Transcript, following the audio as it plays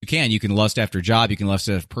can. You can lust after a job. You can lust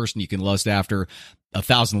after a person. You can lust after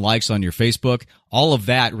 1,000 likes on your Facebook. All of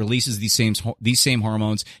that releases these same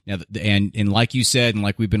hormones. Now, and like you said, and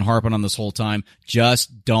like we've been harping on this whole time,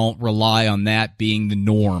 just don't rely on that being the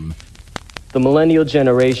norm. The millennial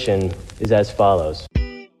generation is as follows.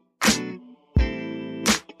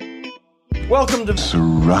 Welcome to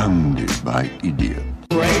Surrounded by Idiots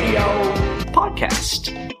Radio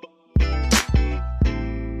Podcast.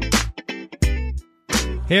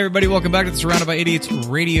 Hey everybody, welcome back to the Surrounded by Idiots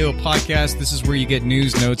Radio Podcast. This is where you get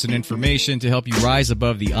news, notes, and information to help you rise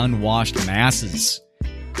above the unwashed masses,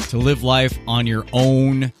 to live life on your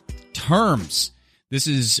own terms. This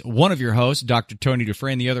is one of your hosts, Dr. Tony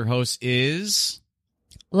Dufresne. The other host is...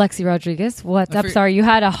 Lexi Rodriguez. What's up? Sorry, you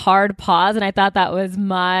had a hard pause, and I thought that was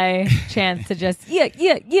my chance to just yeah.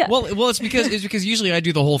 Well, it's because usually I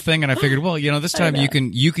do the whole thing, and I figured, well, this time you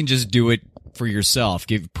can just do it for yourself,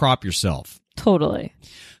 prop yourself. Totally.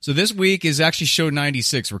 So this week is actually show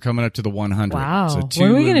 96. We're coming up to the 100. Wow. So what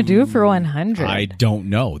are we going to do for 100? I don't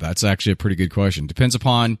know. That's actually a pretty good question. Depends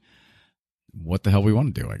upon what the hell we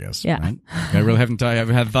want to do, I guess. Yeah. Right? I really haven't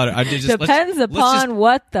thought. I just depends upon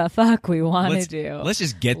what the fuck we want to do. Let's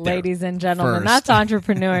just get there. Ladies and gentlemen, first. That's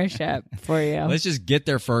entrepreneurship for you. Let's just get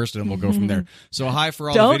there first, and we'll go from there. So hi for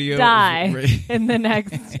all Don't the video. die in the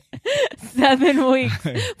next 7 weeks,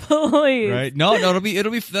 please. Right? No, that'll be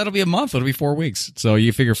a month. It'll be 4 weeks. So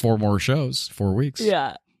you figure 4 more shows, 4 weeks.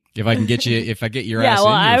 Yeah. If I get your yeah, ass well,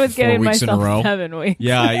 in I here was for 4 giving weeks in a myself row. 7 weeks.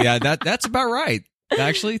 Yeah, that's about right.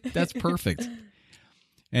 Actually, that's perfect.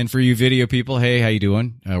 And for you video people, hey, how you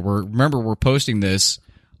doing? We're posting this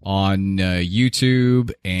on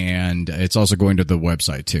YouTube, and it's also going to the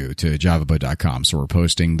website too, to javabud.com. So we're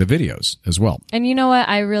posting the videos as well. And you know what?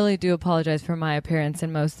 I really do apologize for my appearance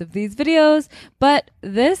in most of these videos, but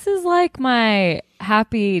this is like my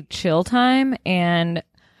happy chill time, and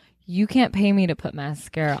you can't pay me to put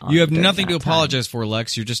mascara on. You have nothing to apologize for,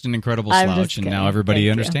 Lex. You're just an incredible slouch, and now everybody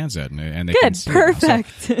understands that, and they can see perfect.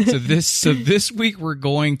 So this week we're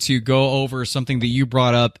going to go over something that you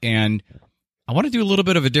brought up, and I want to do a little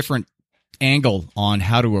bit of a different angle on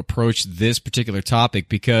how to approach this particular topic,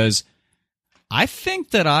 because I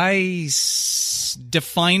think that I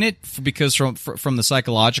define it because from the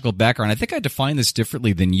psychological background, I think I define this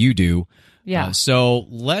differently than you do. Yeah. So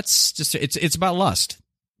let's just it's about lust.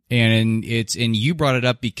 And you brought it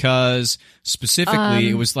up because specifically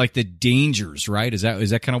it was like the dangers, right? Is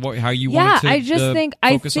that kind of how you wanted to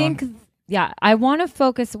focus on? Yeah, I want to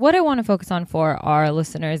focus. What I want to focus on for our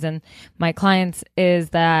listeners and my clients is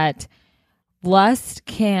that lust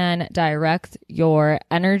can direct your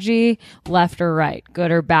energy left or right,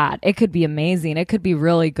 good or bad. It could be amazing. It could be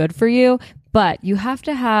really good for you. But you have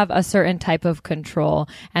to have a certain type of control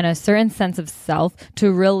and a certain sense of self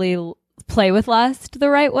to really play with lust the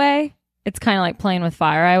right way. It's kind of like playing with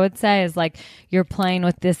fire, I would say, is like you're playing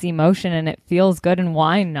with this emotion and it feels good, and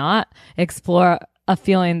why not explore a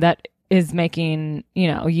feeling that is making,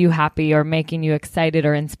 you happy or making you excited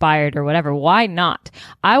or inspired or whatever. Why not?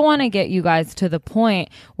 I want to get you guys to the point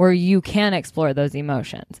where you can explore those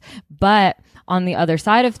emotions. But on the other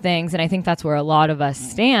side of things, and I think that's where a lot of us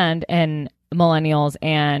stand, and millennials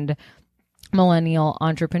and millennial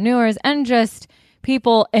entrepreneurs and just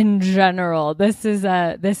people in general. This is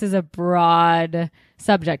a broad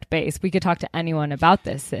subject base. We could talk to anyone about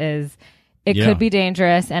this. It could be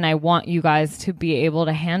dangerous, and I want you guys to be able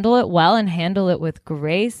to handle it well and handle it with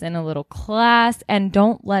grace and a little class, and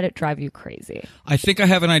don't let it drive you crazy. I think I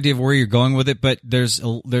have an idea of where you're going with it, but there's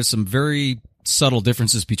some very subtle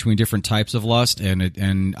differences between different types of lust,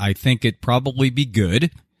 and I think it'd probably be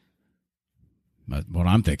good. What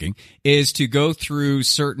I'm thinking is to go through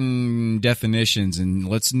certain definitions and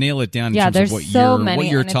let's nail it down in terms of what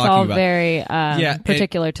you're talking about. It's all very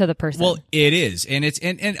particular to the person. Well, it is, and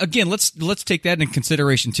again, let's take that into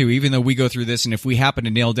consideration too. Even though we go through this, and if we happen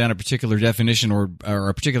to nail down a particular definition or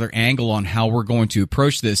a particular angle on how we're going to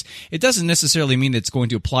approach this, it doesn't necessarily mean that it's going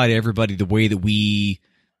to apply to everybody the way that we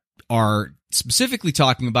are specifically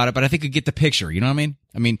talking about it, but I think you get the picture. You know what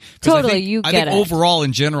I mean? Totally, I think overall,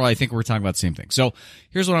 in general, I think we're talking about the same thing. So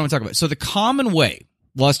here's what I want to talk about. So the common way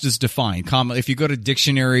lust is defined, if you go to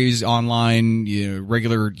dictionaries online,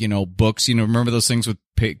 regular, books, remember those things with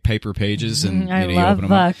paper pages, and I you love open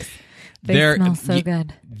them up. books. They smell so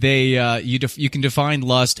good. You can define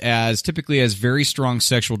lust as typically as very strong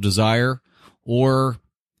sexual desire, or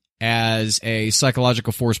as a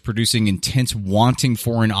psychological force producing intense wanting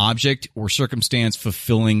for an object or circumstance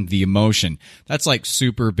fulfilling the emotion. That's like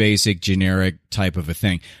super basic, generic type of a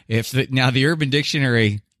thing. Now the Urban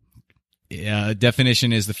Dictionary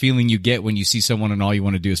definition is the feeling you get when you see someone and all you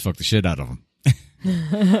want to do is fuck the shit out of them.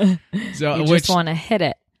 So You just want to hit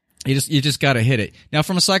it. you just got to hit it. Now,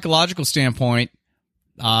 from a psychological standpoint,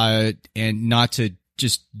 and not to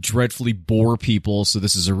just dreadfully bore people, so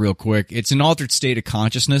this is a real quick. It's an altered state of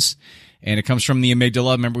consciousness, and it comes from the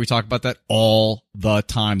amygdala. Remember, we talk about that all the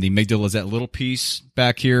time. The amygdala is that little piece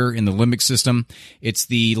back here in the limbic system. It's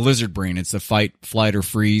the lizard brain. It's the fight, flight, or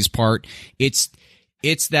freeze part. It's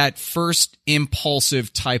that first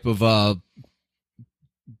impulsive type of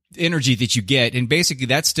energy that you get, and basically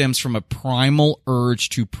that stems from a primal urge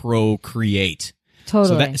to procreate.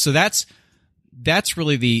 Totally. So that's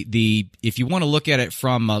really the if you want to look at it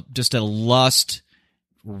from just a lust,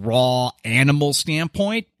 raw animal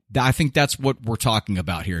standpoint, I think that's what we're talking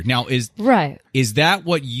about here. Now, is that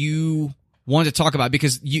what you want to talk about?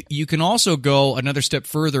 Because you can also go another step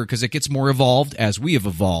further, because it gets more evolved as we have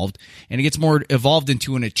evolved, and it gets more evolved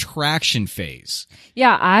into an attraction phase.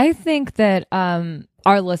 Yeah, I think that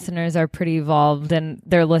our listeners are pretty evolved, and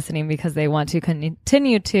they're listening because they want to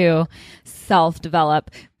continue to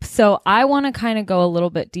self-develop. So I want to kind of go a little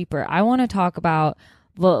bit deeper. I want to talk about,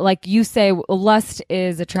 like you say, lust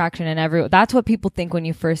is attraction, and that's what people think when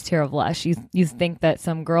you first hear of lust. You think that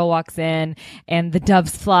some girl walks in and the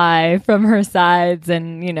doves fly from her sides,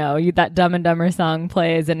 and that Dumb and Dumber song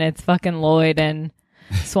plays, and it's fucking Lloyd and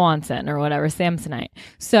Swanson or whatever, Samsonite.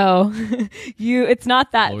 So it's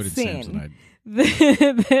not that Lloyd and scene. Samsonite.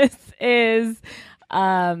 This is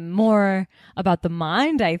more about the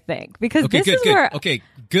mind, I think, because Okay,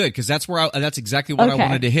 good, because that's that's exactly what I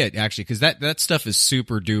wanted to hit, actually, because that stuff is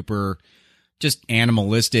super duper just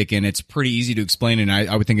animalistic, and it's pretty easy to explain, and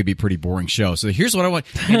I would think it'd be a pretty boring show. So here's what I want.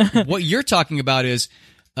 And what you're talking about is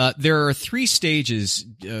there are 3 stages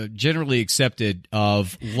generally accepted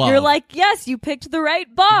of love. You're like, yes, you picked the right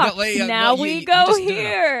box. Now we go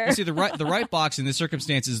here. You see, the right box in this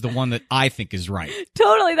circumstance is the one that I think is right.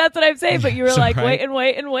 Totally, that's what I'm saying. But you were like, right?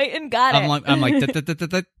 wait and got it. I'm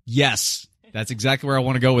like, yes, that's exactly where I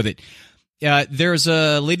want to go with it. There's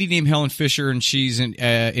a lady named Helen Fisher, and she's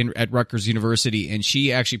at Rutgers University, and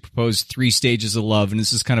she actually proposed 3 stages of love, and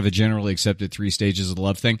this is kind of a generally accepted 3 stages of the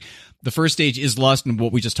love thing. The first stage is lust, and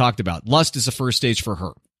what we just talked about. Lust is the first stage for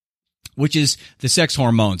her, which is the sex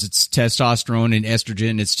hormones. It's testosterone and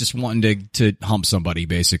estrogen. It's just wanting to hump somebody,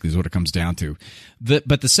 basically, is what it comes down to.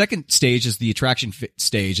 But the second stage is the attraction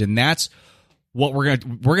stage, and that's what we're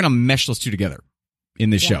gonna mesh those two together in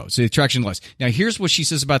this show. So the attraction lust. Now, here's what she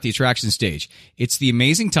says about the attraction stage. It's the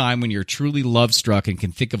amazing time when you're truly love struck and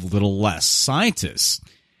can think of little less. Scientists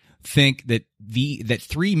think that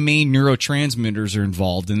 3 main neurotransmitters are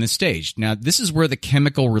involved in this stage. Now, this is where the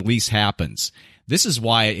chemical release happens. This is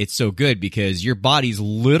why it's so good, because your body's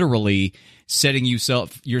literally setting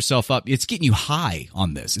yourself up. It's getting you high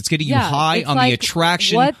on this. It's getting you high on the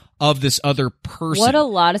attraction of this other person. What a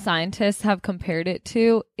lot of scientists have compared it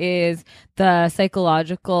to is the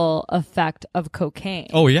psychological effect of cocaine.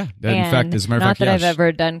 Oh, yeah. In fact, as a matter of fact, not that I've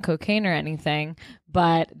ever done cocaine or anything,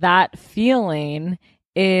 but that feeling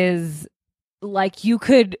is like you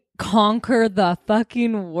could conquer the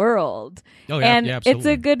fucking world. Oh, yeah, and absolutely. It's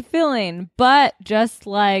a good feeling. But just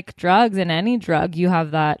like drugs and any drug, you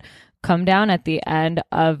have that come down at the end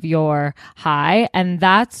of your high. And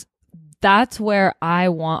that's where I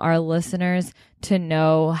want our listeners to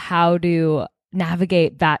know how to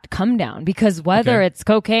navigate that come down, because whether it's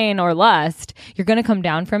cocaine or lust, you're going to come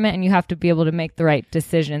down from it, and you have to be able to make the right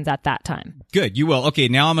decisions at that time. Good, you will. Okay,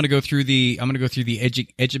 now I'm going to go through the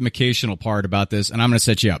educational part about this, and I'm going to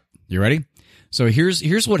set you up. You ready? So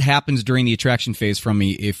here's what happens during the attraction phase from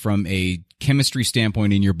a chemistry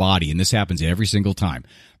standpoint in your body, and this happens every single time.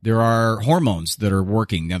 There are hormones that are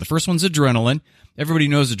working. Now, the first one's adrenaline. Everybody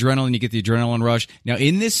knows adrenaline. You get the adrenaline rush. Now,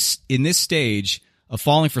 in this stage of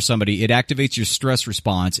falling for somebody, it activates your stress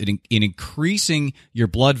response in increasing your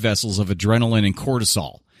blood vessels of adrenaline and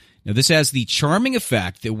cortisol. Now, this has the charming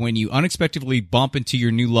effect that when you unexpectedly bump into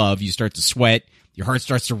your new love, you start to sweat, your heart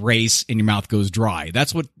starts to race, and your mouth goes dry.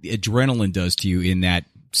 That's what adrenaline does to you in that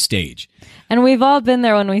stage. And we've all been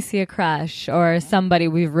there when we see a crush or somebody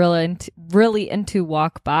we've really into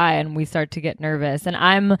walk by, and we start to get nervous. And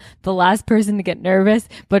I'm the last person to get nervous,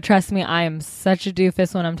 but trust me, I am such a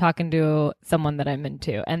doofus when I'm talking to someone that I'm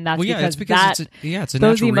into, and that's because it's a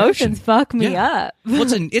those natural emotions reaction. Fuck me up. Well,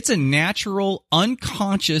 it's a natural,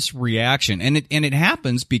 unconscious reaction, and it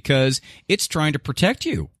happens because it's trying to protect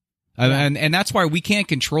you, and that's why we can't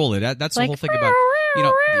control it. That's the whole thing about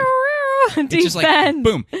It's just like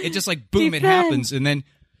boom. It just like boom. Defend. It happens, and then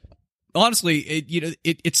honestly,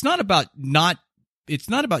 it's not about not it's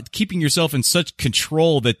not about keeping yourself in such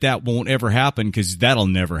control that won't ever happen, because that'll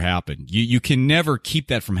never happen. You can never keep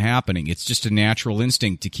that from happening. It's just a natural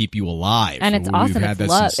instinct to keep you alive. And it's awesome. It's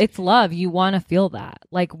love. It's love. You want to feel that.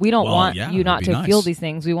 Like, we don't want you not to feel these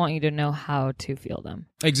things. We want you to know how to feel them.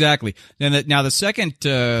 Exactly. Now the second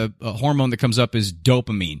hormone that comes up is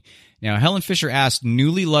dopamine. Now, Helen Fisher asked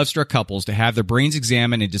newly love-struck couples to have their brains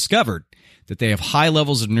examined and discovered that they have high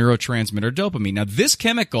levels of neurotransmitter dopamine. Now, this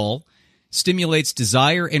chemical stimulates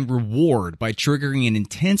desire and reward by triggering an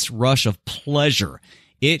intense rush of pleasure.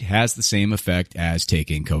 It has the same effect as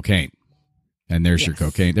taking cocaine. And there's your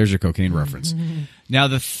cocaine. There's your cocaine reference. Now,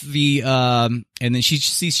 and then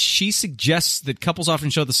she suggests that couples often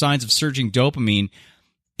show the signs of surging dopamine: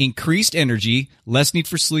 increased energy, less need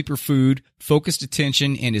for sleep or food, focused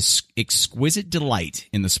attention, and exquisite delight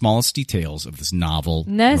in the smallest details of this novel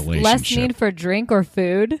relationship. Less need for drink or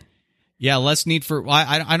food. Yeah, less need for.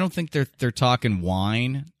 I don't think they're talking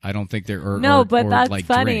wine. I don't think they're. But that's like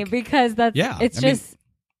funny drink. Because that's. Yeah,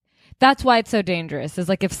 that's why it's so dangerous. Is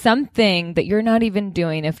like, if something that you're not even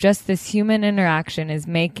doing, if just this human interaction is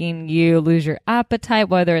making you lose your appetite,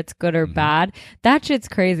 whether it's good or bad, that shit's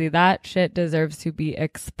crazy. That shit deserves to be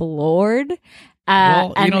explored.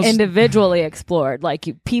 And individually explored. Like,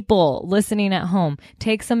 people listening at home,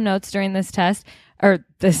 take some notes during this test.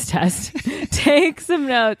 Take some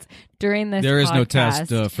notes during this There is podcast. no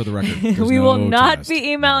test, for the record. We will not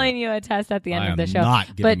be emailing you a test at the end of the show.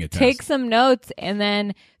 Not giving a test. Take some notes and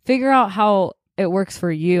then figure out how it works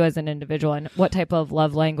for you as an individual and what type of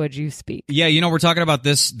love language you speak. Yeah, we're talking about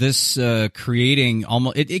this creating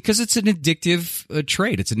almost because it's an addictive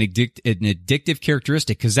trait. It's an addictive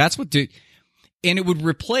characteristic, because that's what and it would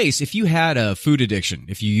replace, if you had a food addiction,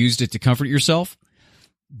 if you used it to comfort yourself,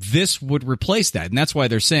 this would replace that. And that's why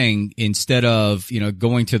they're saying, instead of,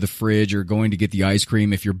 going to the fridge or going to get the ice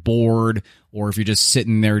cream, if you're bored or if you're just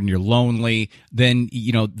sitting there and you're lonely, then,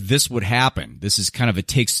 this would happen. This is kind of, it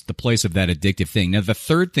takes the place of that addictive thing. Now, the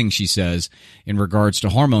third thing she says in regards to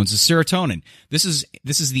hormones is serotonin. This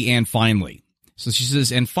is the and finally. So she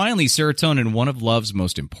says, and finally, serotonin, one of love's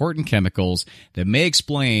most important chemicals that may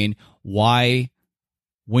explain why,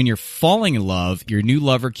 when you're falling in love, your new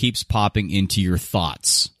lover keeps popping into your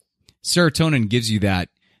thoughts. Serotonin gives you that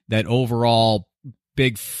overall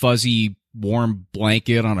big, fuzzy, warm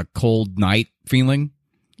blanket on a cold night feeling.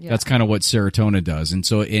 Yeah. That's kind of what serotonin does. And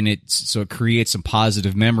so it creates some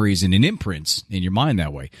positive memories and an imprints in your mind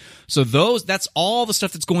that way. So that's all the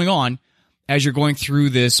stuff that's going on as you're going through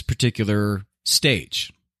this particular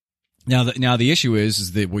stage. Now the issue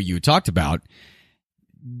is that what you talked about,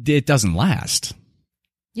 it doesn't last.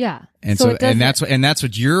 Yeah. And so that's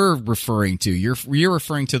what you're referring to. You're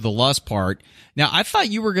referring to the lust part. Now, I thought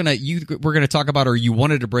you were gonna talk about, or you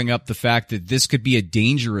wanted to bring up the fact that this could be a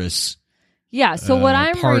dangerous so what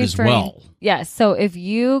I'm part referring, as well. Yeah. So if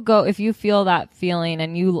you feel that feeling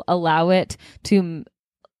and you allow it to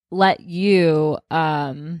let you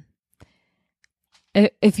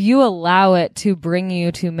if you allow it to bring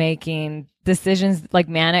you to making decisions, like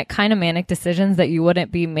manic decisions that you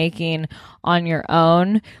wouldn't be making on your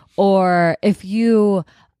own, or if you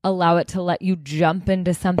allow it to let you jump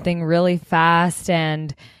into something really fast,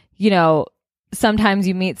 and sometimes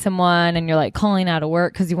you meet someone and you're like calling out of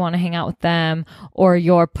work because you want to hang out with them, or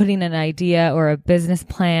you're putting an idea or a business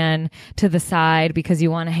plan to the side because you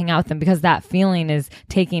want to hang out with them because that feeling is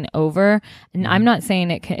taking over. And I'm not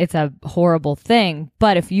saying it's a horrible thing,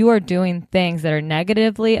 but if you are doing things that are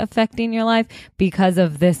negatively affecting your life because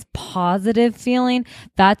of this positive feeling,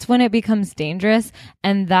 that's when it becomes dangerous.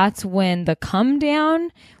 And that's when the come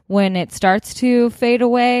down, when it starts to fade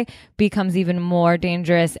away, becomes even more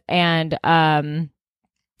dangerous and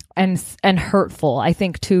hurtful, I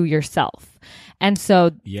think, to yourself. And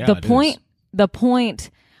so the point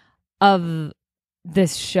of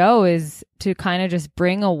this show is to kind of just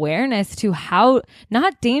bring awareness to how,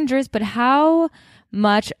 not dangerous, but how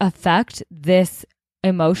much effect this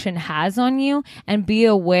emotion has on you, and be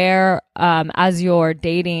aware as you're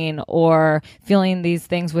dating or feeling these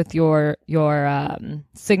things with your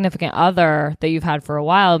significant other that you've had for a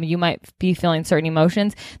while. You might be feeling certain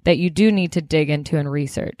emotions that you do need to dig into and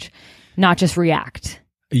research, not just react.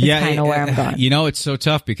 It's kind of where I'm going. It's so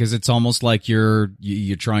tough because it's almost like you're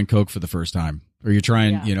trying Coke for the first time, or you're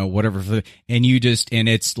trying whatever, and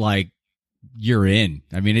it's like you're in.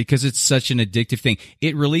 I mean, because it's such an addictive thing.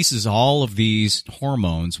 It releases all of these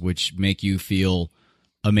hormones which make you feel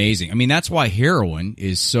amazing. I mean, that's why heroin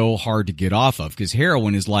is so hard to get off of, because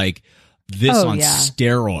heroin is like this Oh, on yeah.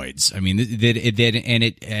 steroids. I mean,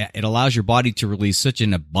 it allows your body to release such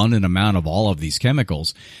an abundant amount of all of these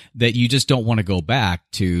chemicals that you just don't want to go back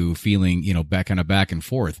to feeling, back and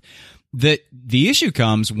forth. The issue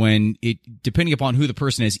comes when depending upon who the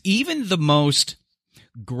person is, even the most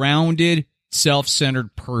grounded,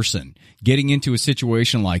 self-centered person getting into a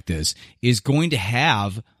situation like this is going to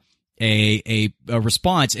have a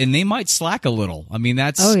response, and they might slack a little. I mean,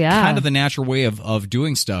 that's kind of the natural way of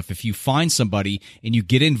doing stuff. If you find somebody and you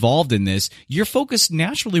get involved in this, your focus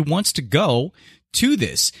naturally wants to go to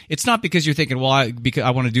this. It's not because you're thinking, well,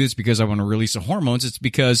 I want to do this because I want to release the hormones. It's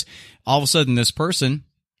because all of a sudden this person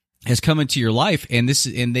has come into your life and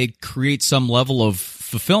they create some level of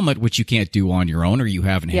fulfillment, which you can't do on your own or you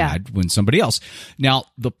haven't had when somebody else. Now,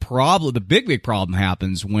 the big problem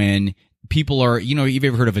happens when people are, you've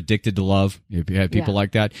ever heard of addicted to love? You've had people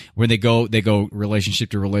like that, where they go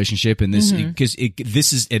relationship to relationship, and this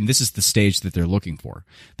is the stage that they're looking for.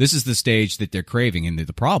 This is the stage that they're craving, and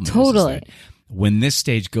the problem is that when this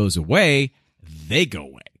stage goes away, they go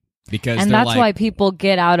away. And that's why people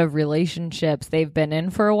get out of relationships they've been in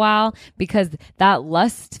for a while, because that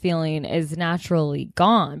lust feeling is naturally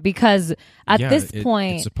gone. Because at this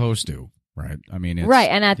point, it's supposed to. Right. I mean, right.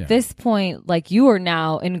 And at this point, like, you are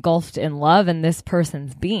now engulfed in love in this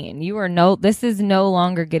person's being. This is no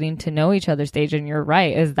longer getting to know each other stage. And you're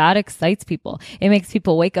right, is that excites people. It makes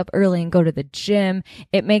people wake up early and go to the gym.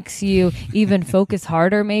 It makes you even focus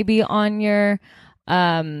harder maybe on your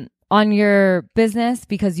business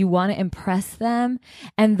because you want to impress them.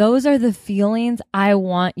 And those are the feelings I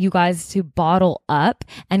want you guys to bottle up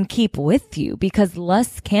and keep with you, because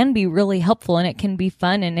lust can be really helpful and it can be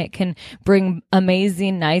fun and it can bring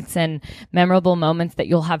amazing nights and memorable moments that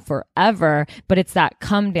you'll have forever. But it's that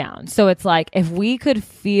come down. So it's like, if we could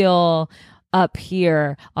feel up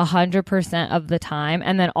here 100% of the time,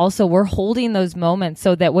 and then also we're holding those moments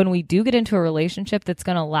so that when we do get into a relationship that's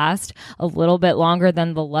going to last a little bit longer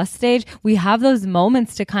than the lust stage, we have those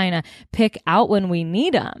moments to kind of pick out when we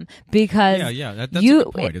need them. Because that's a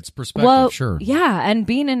good point. It's perspective, sure. Yeah, and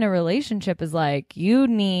being in a relationship is like, you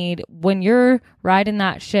need, when you're riding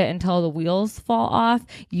that shit until the wheels fall off,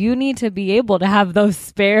 you need to be able to have those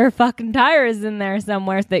spare fucking tires in there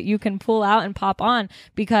somewhere that you can pull out and pop on,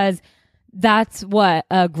 because that's what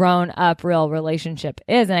a grown up real relationship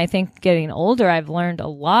is. And I think getting older, I've learned a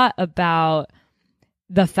lot about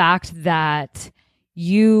the fact that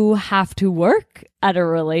you have to work at a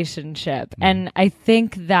relationship. And I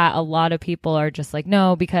think that a lot of people are just like,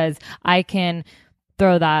 no, because I can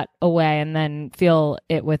throw that away and then feel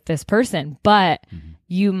it with this person. But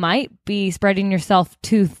you might be spreading yourself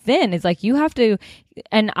too thin. It's like, you have to,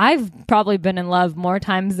 and I've probably been in love more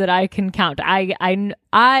times than I can count. I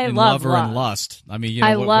love love or love. in lust. I mean,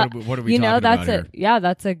 I what are we talking about here?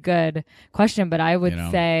 That's a good question. But I would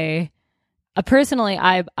say, personally,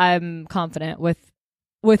 I'm confident with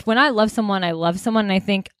when I love someone, and I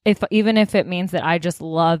think even if it means that I just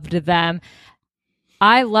loved them,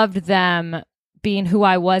 I loved them being who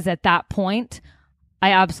I was at that point.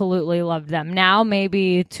 I absolutely loved them. Now,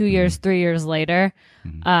 maybe 2 years, 3 years later,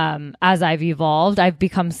 as I've evolved, I've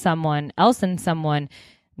become someone else and someone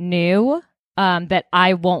new that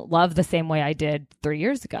I won't love the same way I did 3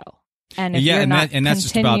 years ago. And if you're not that's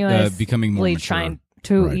just about becoming more mature. Trying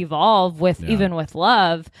to evolve even with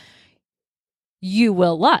love, you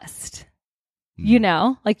will lust. You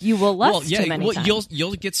will lust too many times.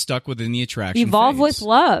 You'll get stuck within the attraction. Evolve phase. with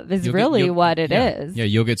love is what it is. Yeah,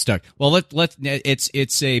 you'll get stuck. Well,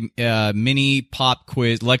 it's a mini pop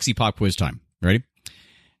quiz, Lexi pop quiz time. Ready?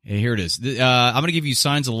 Hey, here it is. I'm going to give you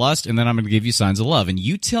signs of lust, and then I'm going to give you signs of love, and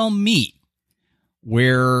you tell me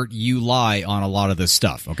where you lie on a lot of this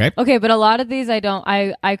stuff. Okay. Okay, but a lot of these I don't.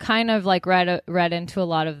 I kind of like read into a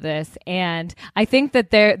lot of this, and I think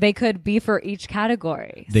that they could be for each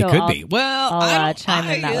category. They could be. Well, I'll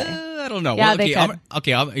chime in that way. I don't know. Yeah, well, they could.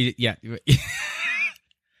 Yeah.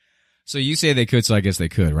 So you say they could, so I guess they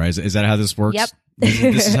could, right? Is that how this works? Yep.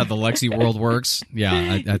 This is how the Lexi world works.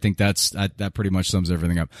 Yeah, I think that pretty much sums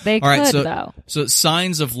everything up. They All right, could, though. So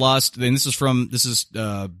signs of lust, and this is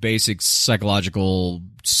basic psychological,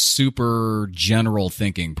 super general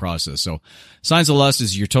thinking process. So signs of lust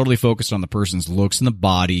is you're totally focused on the person's looks and the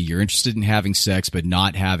body. You're interested in having sex, but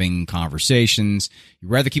not having conversations.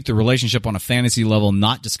 You'd rather keep the relationship on a fantasy level,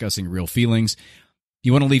 not discussing real feelings.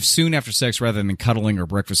 You want to leave soon after sex rather than cuddling or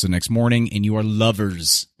breakfast the next morning, and you are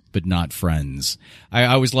lovers but not friends. I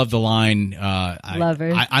always love the line.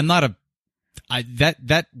 Lovers. I'm not a.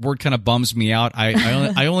 That word kind of bums me out.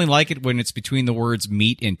 I only like it when it's between the words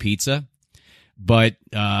meat and pizza, but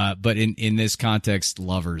in this context,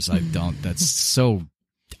 lovers. I don't. That's so.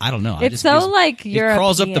 I don't know. It's so like it European.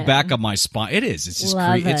 crawls up the back of my spine. It is. It's just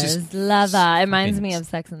creepy. It's just lover. It reminds me of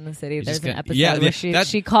Sex in the City. It's There's just an kinda- episode yeah, where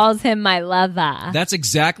she calls him my lover. That's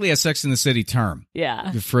exactly a Sex in the City term.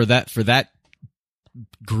 Yeah. For that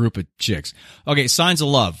group of chicks. Okay, signs of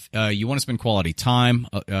love. You want to spend quality time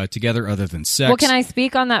together other than sex. Well, can I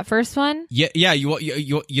speak on that first one? Yeah. You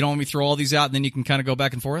don't want me to throw all these out and then you can kind of go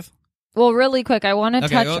back and forth? Well, really quick, I want to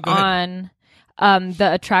Okay, touch go ahead. on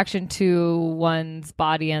the attraction to one's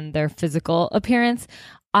body and their physical appearance.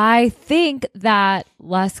 I think that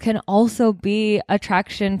lust can also be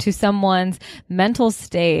attraction to someone's mental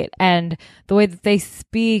state and the way that they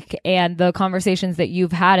speak and the conversations that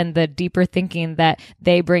you've had and the deeper thinking that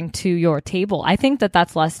they bring to your table. I think that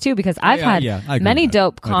that's lust too, because I've I agree had many with that.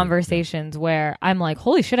 dope I do, conversations where I'm like,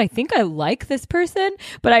 holy shit, I think I like this person,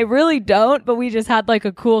 but I really don't. But we just had like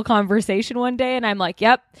a cool conversation one day and I'm like,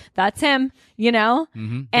 yep, that's him, you know?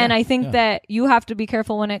 Mm-hmm. And I think that you have to be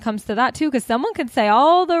careful when it comes to that too, because someone can say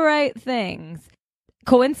all the right things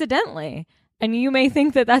coincidentally, and you may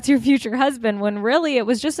think that that's your future husband when really it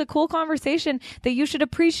was just a cool conversation that you should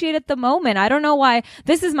appreciate at the moment. I don't know why.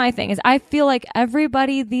 This is my thing, is I feel like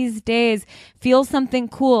everybody these days feels something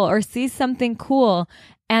cool or sees something cool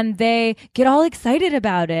and they get all excited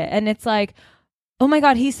about it. And it's like, oh my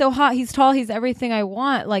God, he's so hot. He's tall. He's everything I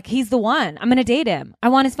want. Like, he's the one. I'm going to date him. I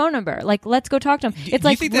want his phone number. Like, let's go talk to him. It's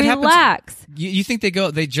like, relax. You think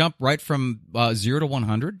they jump right from 0 to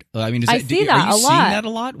 100? I mean, I see that are you a seeing lot. that a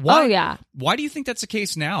lot? Why, Oh, yeah. Why do you think that's the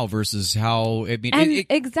case now versus how? I mean, And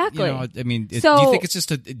exactly. You know, I mean, So- do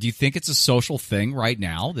you think it's a social thing right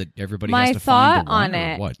now that everybody My has to thought find the one, on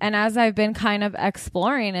or it, what? and as I've been kind of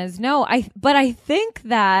exploring, is no. But I think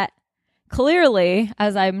that clearly,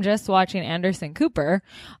 as I'm just watching Anderson Cooper,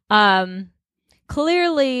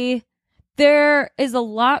 clearly there is a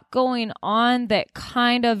lot going on that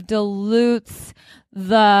kind of dilutes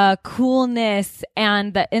the coolness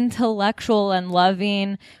and the intellectual and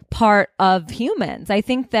loving part of humans. I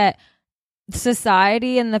think that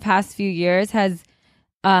society in the past few years has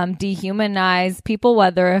dehumanize people,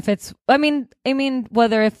 whether if it's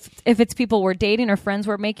whether if it's people we're dating or friends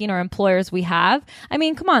we're making or employers we have. I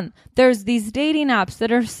mean, come on, there's these dating apps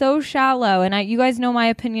that are so shallow, and you guys know my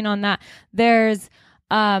opinion on that. There's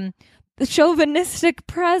the chauvinistic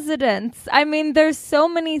presidents. I mean, there's so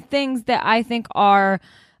many things that I think are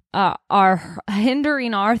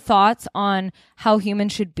hindering our thoughts on how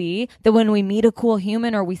humans should be, that when we meet a cool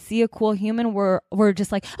human or we see a cool human, we're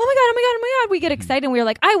just like, oh my God, oh my God, oh my God. We get excited and we're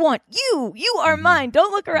like, I want you. You are mine.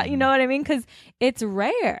 Don't look around. You know what I mean? Because it's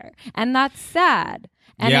rare and that's sad.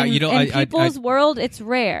 And Yeah, in people's world, it's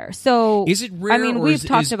rare. So Is it rare, I mean, or we've is-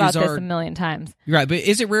 talked is- about is this our- a million times. Right, but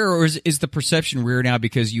is it rare, or is the perception rare now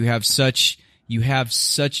because you have such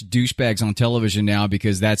douchebags on television now,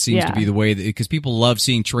 because that seems to Yeah. be the way, because people love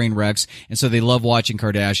seeing train wrecks, and so they love watching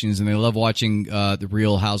Kardashians, and they love watching the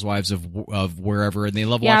Real Housewives of wherever, and they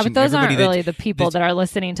love Yeah, watching but those aren't everybody really the people that are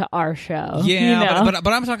listening to our show. Yeah, you know?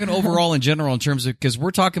 but I'm talking overall in general in terms of, because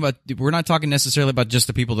we're not talking necessarily about just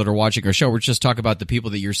the people that are watching our show. We're just talking about the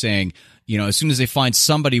people that you're saying, you know, as soon as they find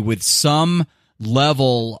somebody with some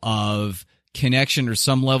level of connection or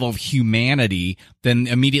some level of humanity, then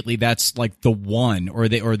immediately that's like the one, or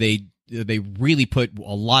they really put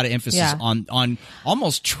a lot of emphasis Yeah. on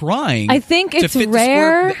almost trying. I think to it's fit the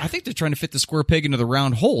rare. I think they're trying to fit the square peg into the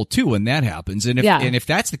round hole too when that happens. And Yeah. if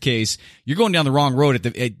that's the case, you're going down the wrong road at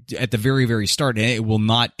the very, very start, and it will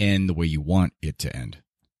not end the way you want it to end.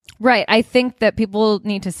 Right. I think that people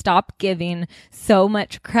need to stop giving so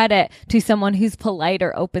much credit to someone who's polite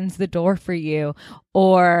or opens the door for you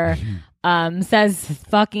or says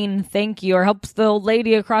fucking thank you or helps the old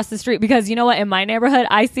lady across the street. Because you know what? In my neighborhood,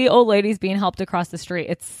 I see old ladies being helped across the street.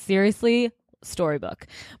 It's seriously storybook.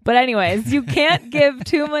 But anyways, you can't give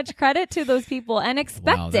too much credit to those people and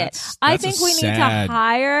expect Wow, it. that's I a think we need sad- to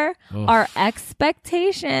higher our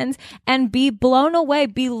expectations and be blown away,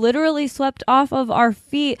 be literally swept off of our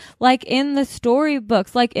feet, like in the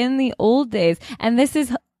storybooks, like in the old days. And this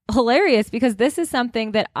is hilarious because this is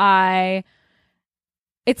something that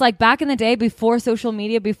it's like back in the day, before social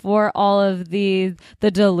media, before all of the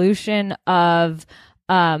dilution of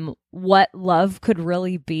what love could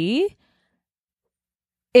really be.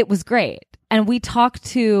 It was great. And we talk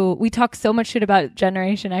so much shit about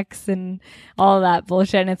Generation X and all that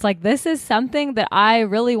bullshit. And it's like, this is something that I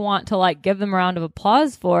really want to like give them a round of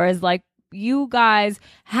applause for, is like, you guys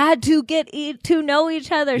had to get to know each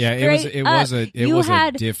other. Yeah, straight it up. was a You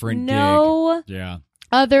had different no gig. Yeah.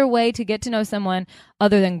 other way to get to know someone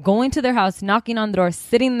other than going to their house, knocking on the door,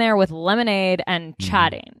 sitting there with lemonade and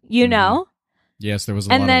chatting, you know? Yes, there was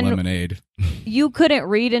a And lot then- of lemonade. You couldn't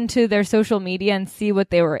read into their social media and see what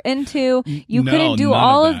they were into. You No, couldn't do none of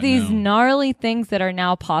all that, of these no. gnarly things that are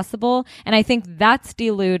now possible. And I think that's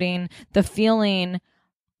diluting the feeling,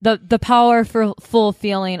 the powerful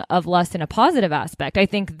feeling of lust in a positive aspect. I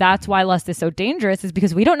think that's why lust is so dangerous, is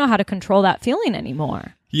because we don't know how to control that feeling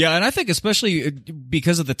anymore. Yeah, and I think especially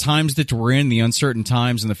because of the times that we're in, the uncertain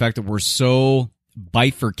times, and the fact that we're so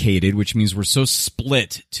bifurcated, which means we're so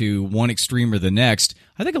split to one extreme or the next,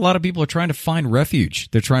 I think a lot of people are trying to find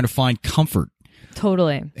refuge. They're trying to find comfort.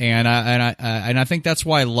 Totally. And I think that's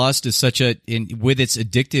why lust is such with its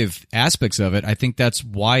addictive aspects of it. I think that's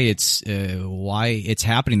why it's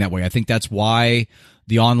happening that way. I think that's why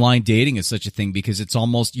the online dating is such a thing, because it's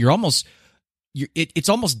almost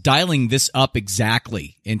dialing this up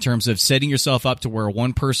exactly in terms of setting yourself up to where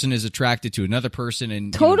one person is attracted to another person,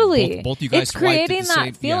 and Totally. both you guys it's swiped at creating the that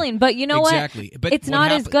same- feeling. yeah, But you know exactly. what? But It's what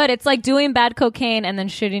not as happen- good. It's like doing bad cocaine and then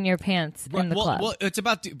shitting your pants in the club. Well, it's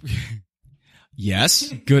about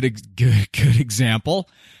yes, good example.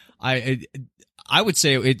 I would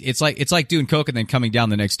say it's like doing coke and then coming down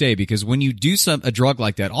the next day, because when you do a drug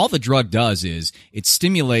like that, all the drug does is it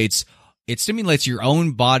stimulates your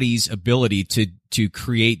own body's ability to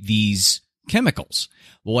create these chemicals.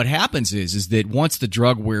 Well, what happens is that once the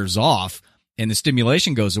drug wears off and the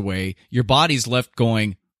stimulation goes away, your body's left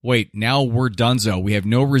going, wait, now we're donezo. We have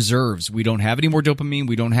no reserves. We don't have any more dopamine.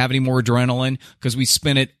 We don't have any more adrenaline, because we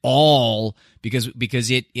spent it all because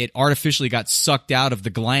it artificially got sucked out of the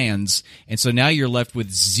glands. And so now you're left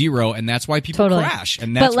with zero, and that's why people Totally. crash.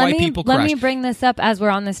 And that's why people crash. Let me bring this up as we're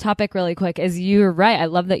on this topic really quick. Is you're right. I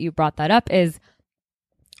love that you brought that up. Is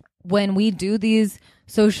when we do these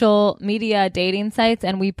social media dating sites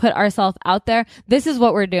and we put ourselves out there, this is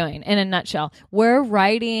what we're doing in a nutshell. We're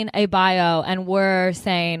writing a bio and we're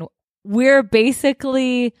saying, we're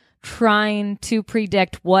basically trying to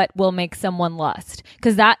predict what will make someone lust,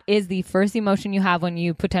 because that is the first emotion you have when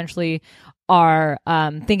you potentially are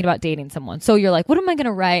thinking about dating someone. So you're like, what am I going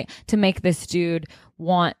to write to make this dude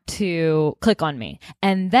want to click on me?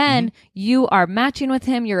 And then you are matching with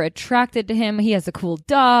him. You're attracted to him. He has a cool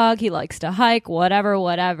dog. He likes to hike,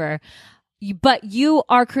 whatever. But you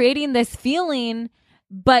are creating this feeling,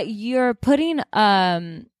 but you're putting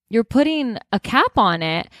a cap on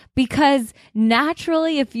it, because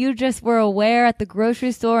naturally, if you just were aware at the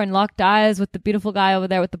grocery store and locked eyes with the beautiful guy over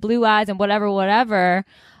there with the blue eyes and whatever,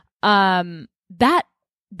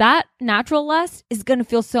 that natural lust is going to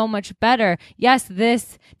feel so much better. Yes,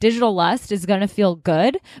 this digital lust is going to feel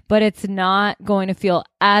good, but it's not going to feel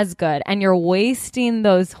as good. And you're wasting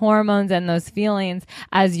those hormones and those feelings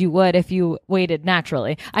as you would if you waited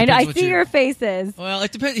naturally. I Depends what see you- your faces. Well,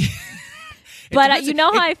 it depends. But you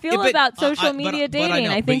know how I feel about social but media I dating.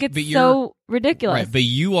 know, I think but it's you're- so ridiculous. Right, but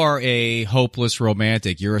you are a hopeless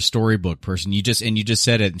romantic. You're a storybook person. You just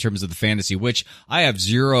said it in terms of the fantasy, which I have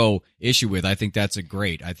zero issue with. I think that's a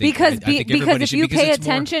great. I think because I think because everybody if should, you because pay it's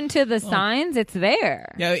more- attention to the signs, it's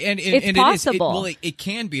there. Yeah, and It's and possible. It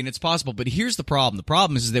can be, and it's possible. But here's the problem. The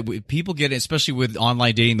problem is that people get, especially with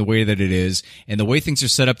online dating the way that it is, and the way things are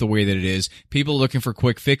set up the way that it is, people are looking for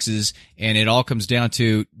quick fixes, and it all comes down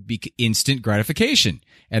to instant gratification.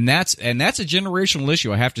 And that's a generational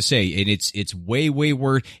issue, I have to say. And it's way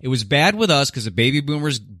worse. It was bad with us because the baby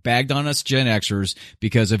boomers bagged on us Gen Xers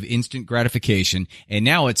because of instant gratification. And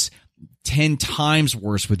now it's 10 times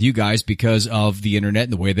worse with you guys because of the internet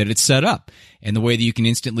and the way that it's set up and the way that you can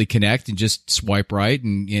instantly connect and just swipe right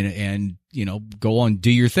and go on,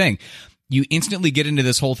 do your thing. You instantly get into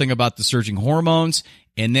this whole thing about the surging hormones.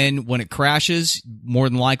 And then when it crashes, more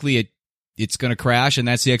than likely it's going to crash. And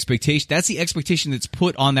that's the expectation. That's the expectation that's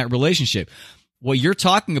put on that relationship. What you're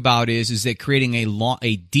talking about is that creating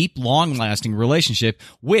a deep, long-lasting relationship,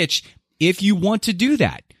 which if you want to do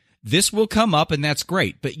that, this will come up and that's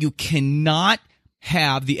great, but you cannot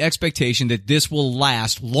have the expectation that this will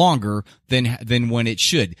last longer than when it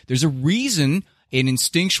should. There's a reason, an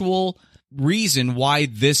instinctual reason why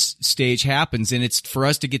this stage happens, and it's for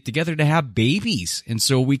us to get together to have babies, and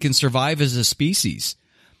so we can survive as a species.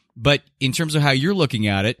 But in terms of how you're looking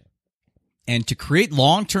at it, and to create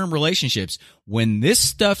long-term relationships, when this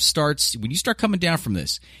stuff starts, when you start coming down from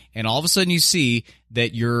this, and all of a sudden you see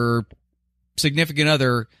that your significant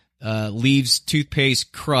other leaves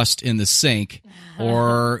toothpaste crust in the sink,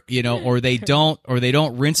 or they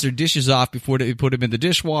don't rinse their dishes off before they put them in the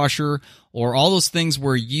dishwasher, or all those things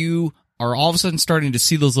where you are all of a sudden starting to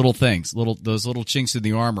see those little things, those little chinks in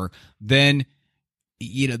the armor, then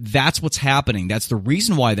that's what's happening. That's the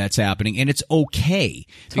reason why that's happening, and it's okay.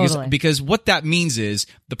 Totally. Because what that means is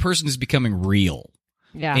the person is becoming real.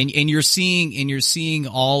 Yeah. And you're seeing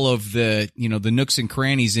all of the, the nooks and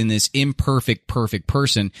crannies in this imperfect, perfect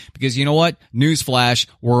person, because you know what? Newsflash,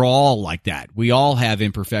 we're all like that. We all have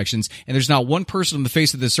imperfections, and there's not one person on the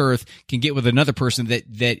face of this earth can get with another person that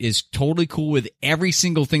is totally cool with every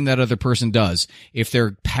single thing that other person does if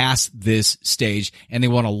they're past this stage and they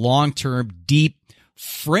want a long-term, deep,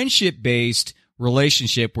 friendship-based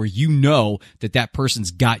relationship where you know that person's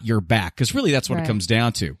got your back, because really that's what it comes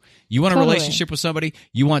down to. You want a relationship with somebody,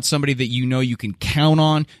 you want somebody that you know you can count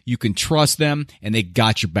on, you can trust them, and they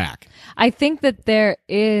got your back. I think that there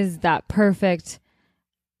is that perfect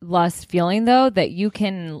lust feeling, though,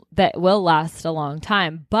 that will last a long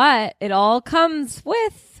time, but it all comes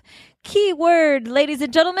with keyword, ladies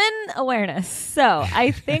and gentlemen, awareness. So I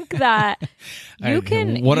think that you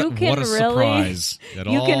can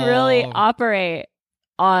really operate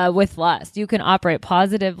with lust. You can operate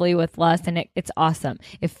positively with lust, and it's awesome.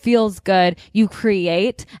 It feels good. You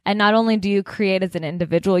create, and not only do you create as an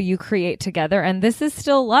individual, you create together, and this is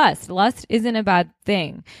still lust. Lust isn't a bad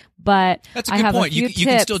thing. But that's a good point. You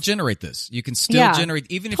can still generate this. You can still generate,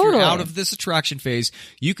 even if you're out of this attraction phase,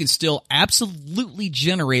 you can still absolutely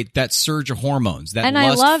generate that surge of hormones, that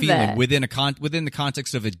lust feeling within the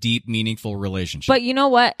context of a deep, meaningful relationship. But you know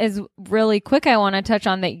what is really quick? I want to touch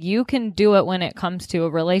on that. You can do it when it comes to a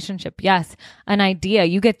relationship. Yes, an idea.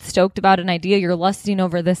 You get stoked about an idea. You're lusting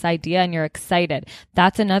over this idea, and you're excited.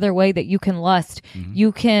 That's another way that you can lust. Mm-hmm.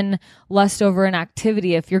 You can lust over an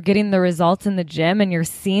activity. If you're getting the results in the gym and you're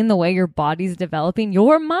seeing the way your body's developing,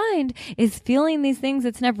 your mind is feeling these things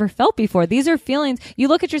it's never felt before. These are feelings. You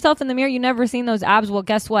look at yourself in the mirror, you've never seen those abs. Well,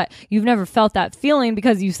 guess what? You've never felt that feeling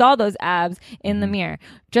because you saw those abs in the mirror.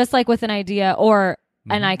 Just like with an idea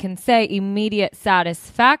and I can say immediate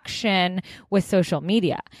satisfaction with social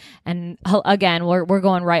media. And again, we're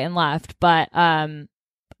going right and left, but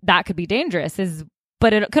that could be dangerous.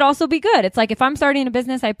 But it could also be good. It's like if I'm starting a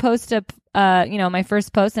business, I post my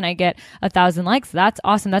first post and I get 1,000 likes. That's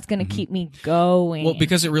awesome. That's going to keep me going. Well,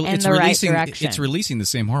 because it's releasing the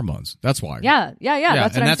same hormones. That's why. Yeah.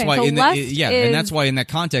 That's what I'm saying. And that's why in that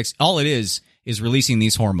context, all it is releasing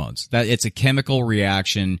these hormones. That it's a chemical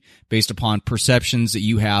reaction based upon perceptions that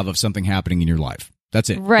you have of something happening in your life. That's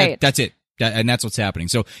it. Right. That's it. And that's what's happening.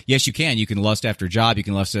 So yes, you can. You can lust after a job. You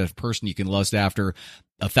can lust after a person. You can lust after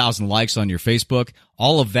 1,000 likes on your Facebook.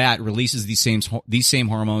 All of that releases these same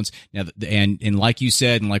hormones. Now, and like you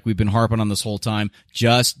said, and like we've been harping on this whole time,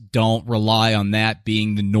 just don't rely on that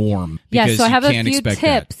being the norm. Yeah. So I have a few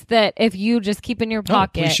tips that if you just keep in your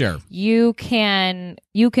pocket, please share. You can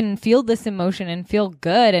feel this emotion and feel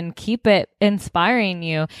good and keep it inspiring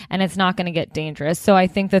you, and it's not going to get dangerous. So I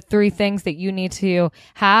think the 3 things that you need to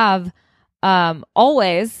have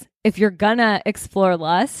always, if you're gonna explore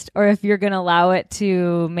lust or if you're gonna allow it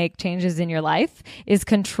to make changes in your life, is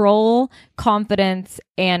control, confidence,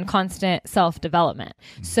 and constant self-development.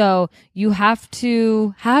 So you have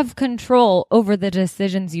to have control over the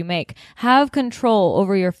decisions you make, have control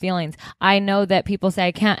over your feelings. I know that people say,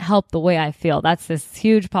 I can't help the way I feel. That's this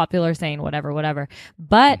huge popular saying, whatever.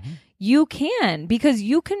 But you can, because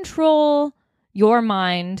you control your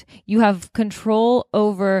mind, you have control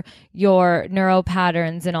over your neural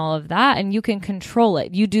patterns and all of that, and you can control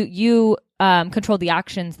it. You control the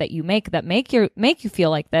actions that you make that make you feel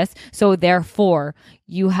like this. So therefore,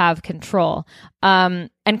 you have control. And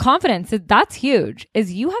confidence, that's huge.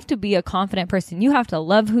 Is you have to be a confident person. You have to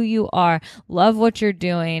love who you are, love what you're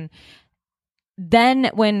doing. Then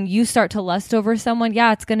when you start to lust over someone,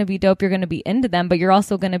 yeah, it's going to be dope. You're going to be into them, but you're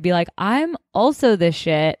also going to be like, I'm also this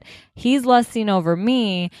shit. He's lusting over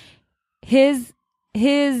me. His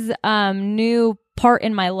new part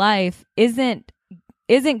in my life isn't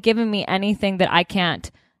giving me anything that I can't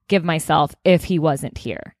give myself if he wasn't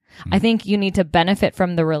here. I think you need to benefit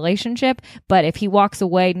from the relationship, but if he walks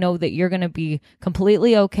away, know that you're going to be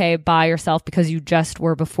completely okay by yourself because you just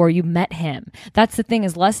were before you met him. That's the thing,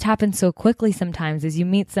 is lust happens so quickly sometimes. As you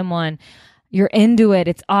meet someone, you're into it,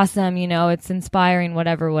 it's awesome, it's inspiring,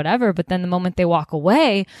 whatever. But then the moment they walk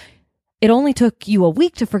away, it only took you a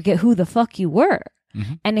week to forget who the fuck you were.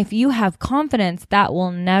 Mm-hmm. And if you have confidence, that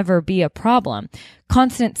will never be a problem.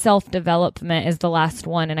 Constant self-development is the last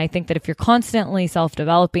one. And I think that if you're constantly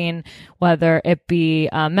self-developing, whether it be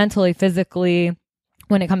mentally, physically,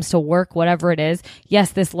 when it comes to work, whatever it is,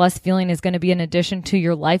 yes, this lust feeling is going to be an addition to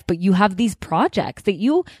your life, but you have these projects that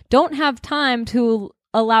you don't have time to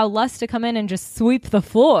allow lust to come in and just sweep the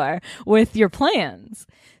floor with your plans.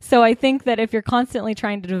 So I think that if you're constantly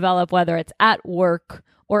trying to develop, whether it's at work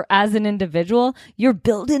or as an individual, you're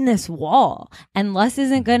building this wall, and lust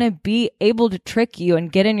isn't going to be able to trick you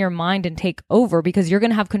and get in your mind and take over because you're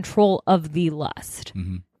going to have control of the lust.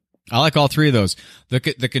 Mm-hmm. I like all three of those. The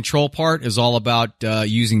control part is all about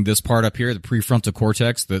using this part up here, the prefrontal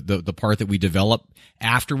cortex, the part that we develop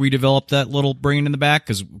after we develop that little brain in the back,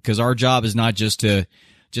 because our job is not just to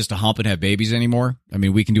hump and have babies anymore. I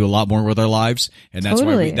mean, we can do a lot more with our lives, and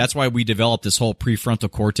that's why we developed this whole prefrontal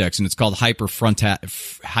cortex, and it's called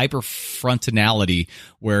hyperfrontality,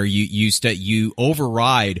 where you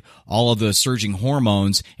override all of the surging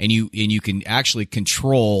hormones, and you can actually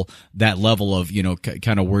control that level of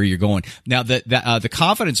kind of where you're going. Now, the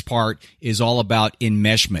confidence part is all about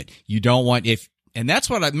enmeshment. You don't want and that's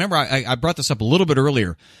what I remember. I brought this up a little bit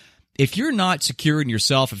earlier. If you're not secure in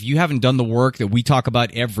yourself, if you haven't done the work that we talk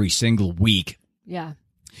about every single week, yeah,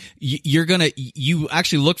 you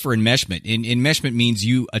actually look for enmeshment. And enmeshment means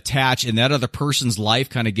you attach, and that other person's life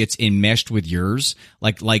kind of gets enmeshed with yours,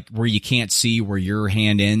 like where you can't see where your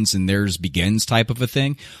hand ends and theirs begins, type of a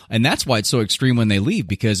thing. And that's why it's so extreme when they leave,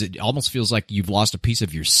 because it almost feels like you've lost a piece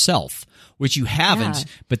of yourself, which you haven't. Yeah.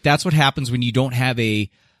 But that's what happens when you don't have a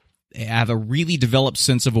really developed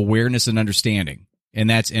sense of awareness and understanding. And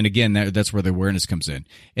again, that's where the awareness comes in.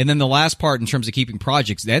 And then the last part in terms of keeping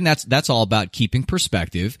projects, then that's all about keeping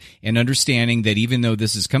perspective and understanding that even though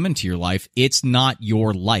this has come into your life, it's not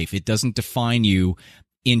your life. It doesn't define you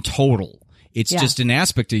in total. It's just an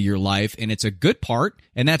aspect of your life, and it's a good part,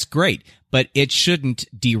 and that's great. But it shouldn't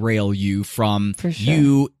derail you from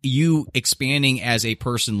you expanding as a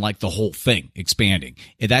person, like the whole thing expanding.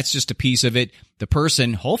 And that's just a piece of it. The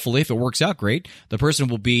person, hopefully, if it works out great, the person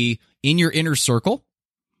will be in your inner circle,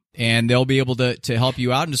 and they'll be able to help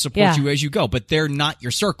you out and to support you as you go. But they're not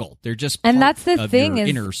your circle. They're just part that's the of thing your is,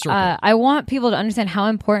 inner circle. I want people to understand how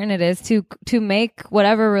important it is to make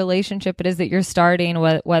whatever relationship it is that you're starting,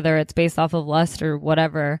 whether it's based off of lust or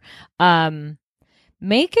whatever,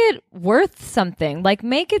 make it worth something. Like,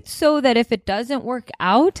 make it so that if it doesn't work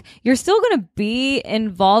out, you're still going to be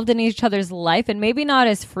involved in each other's life, and maybe not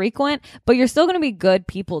as frequent, but you're still going to be good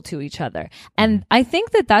people to each other. And I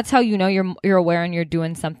think that that's how you know you're aware and you're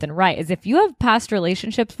doing something right, is if you have past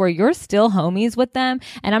relationships where you're still homies with them,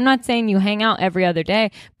 and I'm not saying you hang out every other day,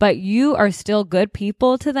 but you are still good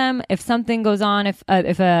people to them. If something goes on, if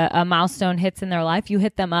a milestone hits in their life, you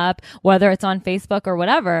hit them up, whether it's on Facebook or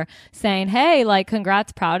whatever, saying, hey, like, congrats,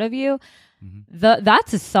 proud of you.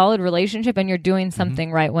 That's a solid relationship, and you're doing something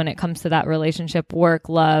right when it comes to that relationship, work,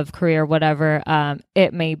 love, career, whatever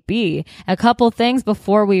it may be. A couple things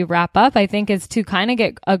before we wrap up, I think, is to kind of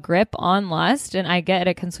get a grip on lust. And I get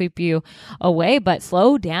it can sweep you away, but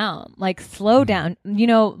slow down. Like, slow down.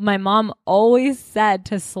 My mom always said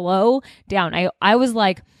to slow down. I was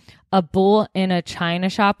like a bull in a china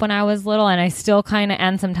shop when I was little, and I still kind of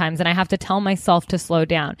am sometimes, and I have to tell myself to slow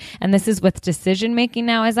down. And this is with decision making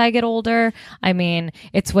now as I get older. I mean,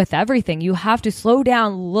 it's with everything. You have to slow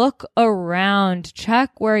down, look around,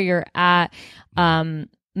 check where you're at,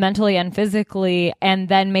 mentally and physically, and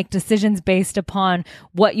then make decisions based upon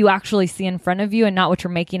what you actually see in front of you and not what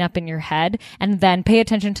you're making up in your head. And then pay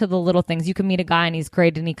attention to the little things. You can meet a guy and he's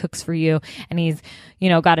great and he cooks for you and he's,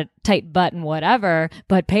 got a tight butt and whatever,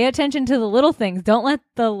 but pay attention to the little things. Don't let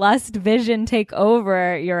the lust vision take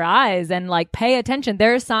over your eyes, and pay attention.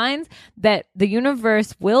 There are signs that the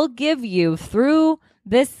universe will give you through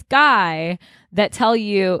this guy that tell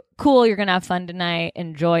you, cool, you're going to have fun tonight,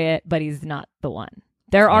 enjoy it, but he's not the one.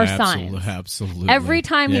 There are signs. Absolutely. Every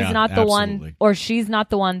time he's not the one or she's not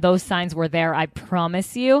the one, those signs were there. I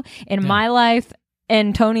promise you. In my life,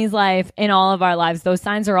 in Tony's life, in all of our lives, those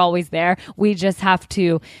signs are always there. We just have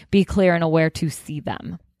to be clear and aware to see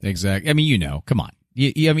them. Exactly. I mean, come on.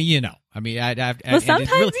 I mean, well,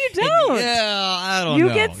 sometimes you don't. I don't know.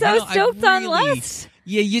 You get so stoked on lust.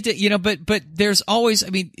 Yeah, you do. But there's always,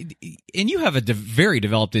 and you have a very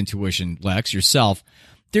developed intuition, Lex, yourself.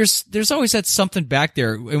 There's always that something back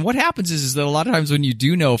there. And what happens is that a lot of times when you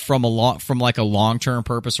do know from a long-term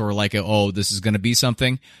purpose, or this is going to be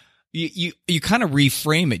something, you kind of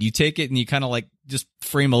reframe it. You take it and you kind of just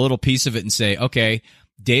frame a little piece of it and say, okay,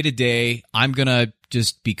 day to day, I'm going to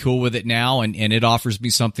just be cool with it now. And it offers me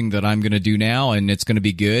something that I'm going to do now, and it's going to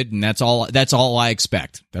be good. And that's all I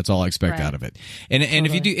expect. That's all I expect out of it. And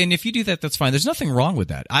if you do that, that's fine. There's nothing wrong with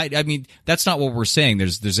that. I mean, that's not what we're saying.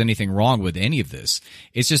 There's anything wrong with any of this.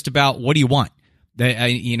 It's just about, what do you want?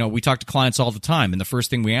 We talk to clients all the time, and the first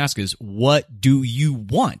thing we ask is, what do you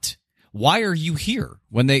want? Why are you here?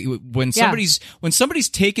 When somebody's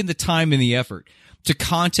taken the time and the effort to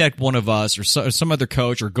contact one of us or some other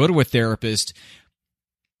coach or go to a therapist,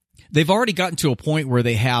 they've already gotten to a point where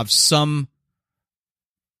they have some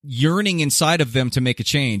yearning inside of them to make a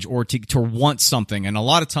change or to want something. And a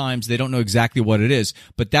lot of times they don't know exactly what it is,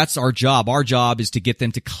 but that's our job. Our job is to get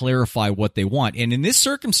them to clarify what they want. And in this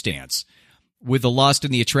circumstance, with the lust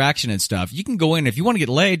and the attraction and stuff, you can go in, if you want to get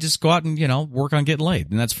laid, just go out and, work on getting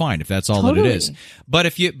laid. And that's fine if that's all that it is. But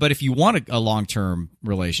if you want a long-term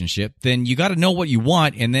relationship, then you got to know what you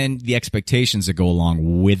want and then the expectations that go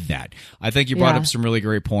along with that. I think you brought up some really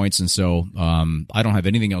great points. And so, I don't have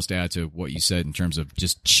anything else to add to what you said in terms of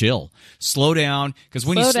just chill, slow down. Cause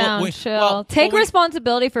when chill, take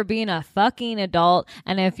responsibility for being a fucking adult.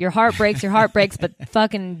 And if your heart breaks, your heart breaks, but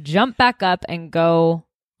fucking jump back up and go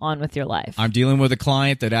on with your life. I'm dealing with a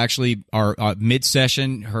client that actually,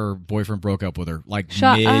 mid-session, her boyfriend broke up with her. Like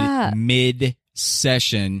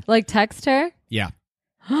mid-session. Like text her? Yeah.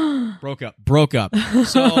 Broke up.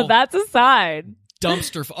 So that's a sign.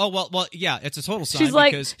 Dumpster. Well, yeah, it's a total sign.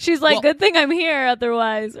 She's like, good thing I'm here.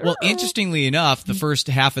 Otherwise, well, interestingly enough, the first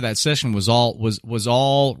half of that session was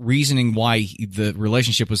all reasoning why the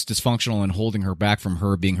relationship was dysfunctional and holding her back from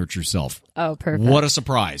her being her true self. Oh, perfect! What a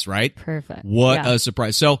surprise, right? Perfect. What a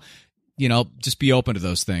surprise. So, just be open to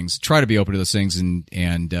those things. Try to be open to those things,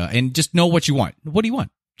 and just know what you want. What do you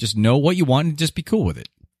want? Just know what you want, and just be cool with it.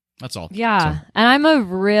 That's all. Yeah. So. And I'm a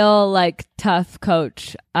real tough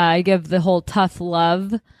coach. I give the whole tough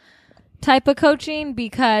love type of coaching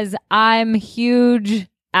because I'm huge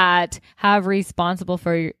at you're responsible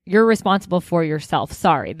for yourself.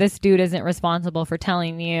 Sorry. This dude isn't responsible for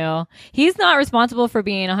telling you. He's not responsible for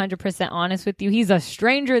being 100% honest with you. He's a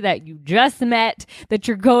stranger that you just met that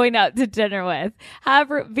you're going out to dinner with. Have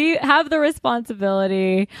the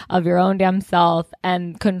responsibility of your own damn self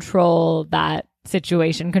and control that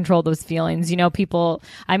situation, control those feelings. People,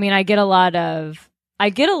 I get a lot of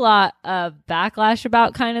backlash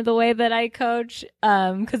about kind of the way that I coach,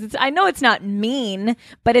 because I know it's not mean,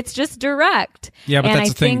 but it's just direct. Yeah, but and that's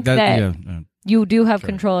the thing that you do have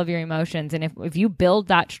control of your emotions, and if you build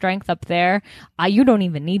that strength up there, you don't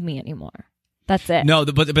even need me anymore. That's it. No,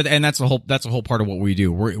 but and that's a whole part of what we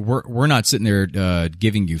do. We're not sitting there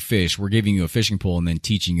giving you fish. We're giving you a fishing pole and then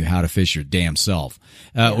teaching you how to fish your damn self.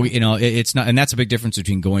 It's not, and that's a big difference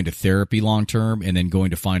between going to therapy long term and then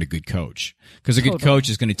going to find a good coach. Because a good coach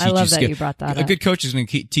is going to teach you skills. You brought that up. A good coach is going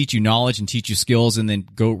to teach you knowledge and teach you skills, and then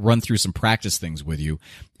go run through some practice things with you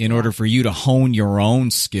in order for you to hone your own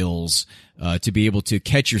skills. To be able to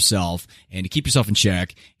catch yourself and to keep yourself in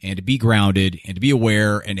check and to be grounded and to be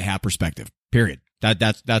aware and to have perspective. Period.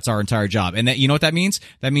 That's our entire job. And that, you know what that means?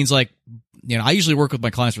 That means I usually work with my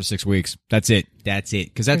clients for 6 weeks. That's it.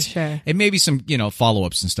 Cause it may be some,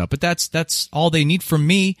 follow-ups and stuff, but that's all they need from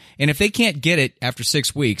me. And if they can't get it after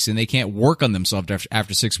 6 weeks and they can't work on themselves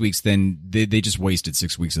after 6 weeks, then they just wasted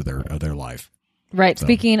 6 weeks of their life. Right. So.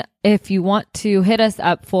 Speaking, if you want to hit us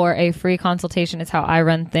up for a free consultation, is how I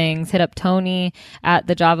run things. Hit up Tony at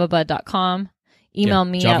thejavabud.com. Email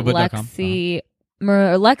me at Lexi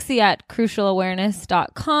at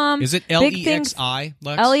crucialawareness.com. Is it Lexi?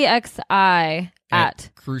 Lexi at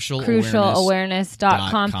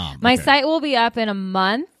crucialawareness.com. My site will be up in a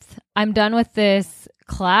month. I'm done with this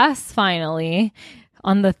class finally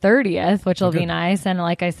on the 30th, which will be nice. And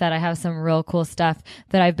like I said, I have some real cool stuff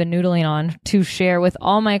that I've been noodling on to share with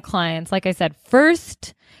all my clients. Like I said,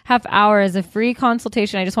 first half hour is a free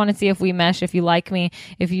consultation. I just want to see if we mesh. If you like me,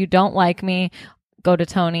 if you don't like me, go to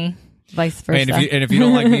Tony. Vice versa. And if you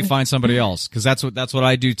don't like me, find somebody else, because that's what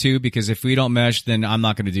I do too. Because if we don't mesh, then I'm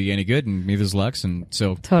not going to do you any good, and neither is Lex. And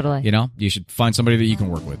so totally, you should find somebody that you can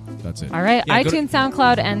work with. That's it. All right, iTunes,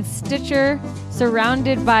 SoundCloud, and Stitcher.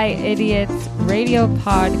 Surrounded by Idiots Radio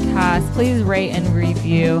podcast. Please rate and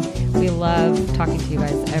review. We love talking to you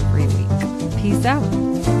guys every week. Peace out.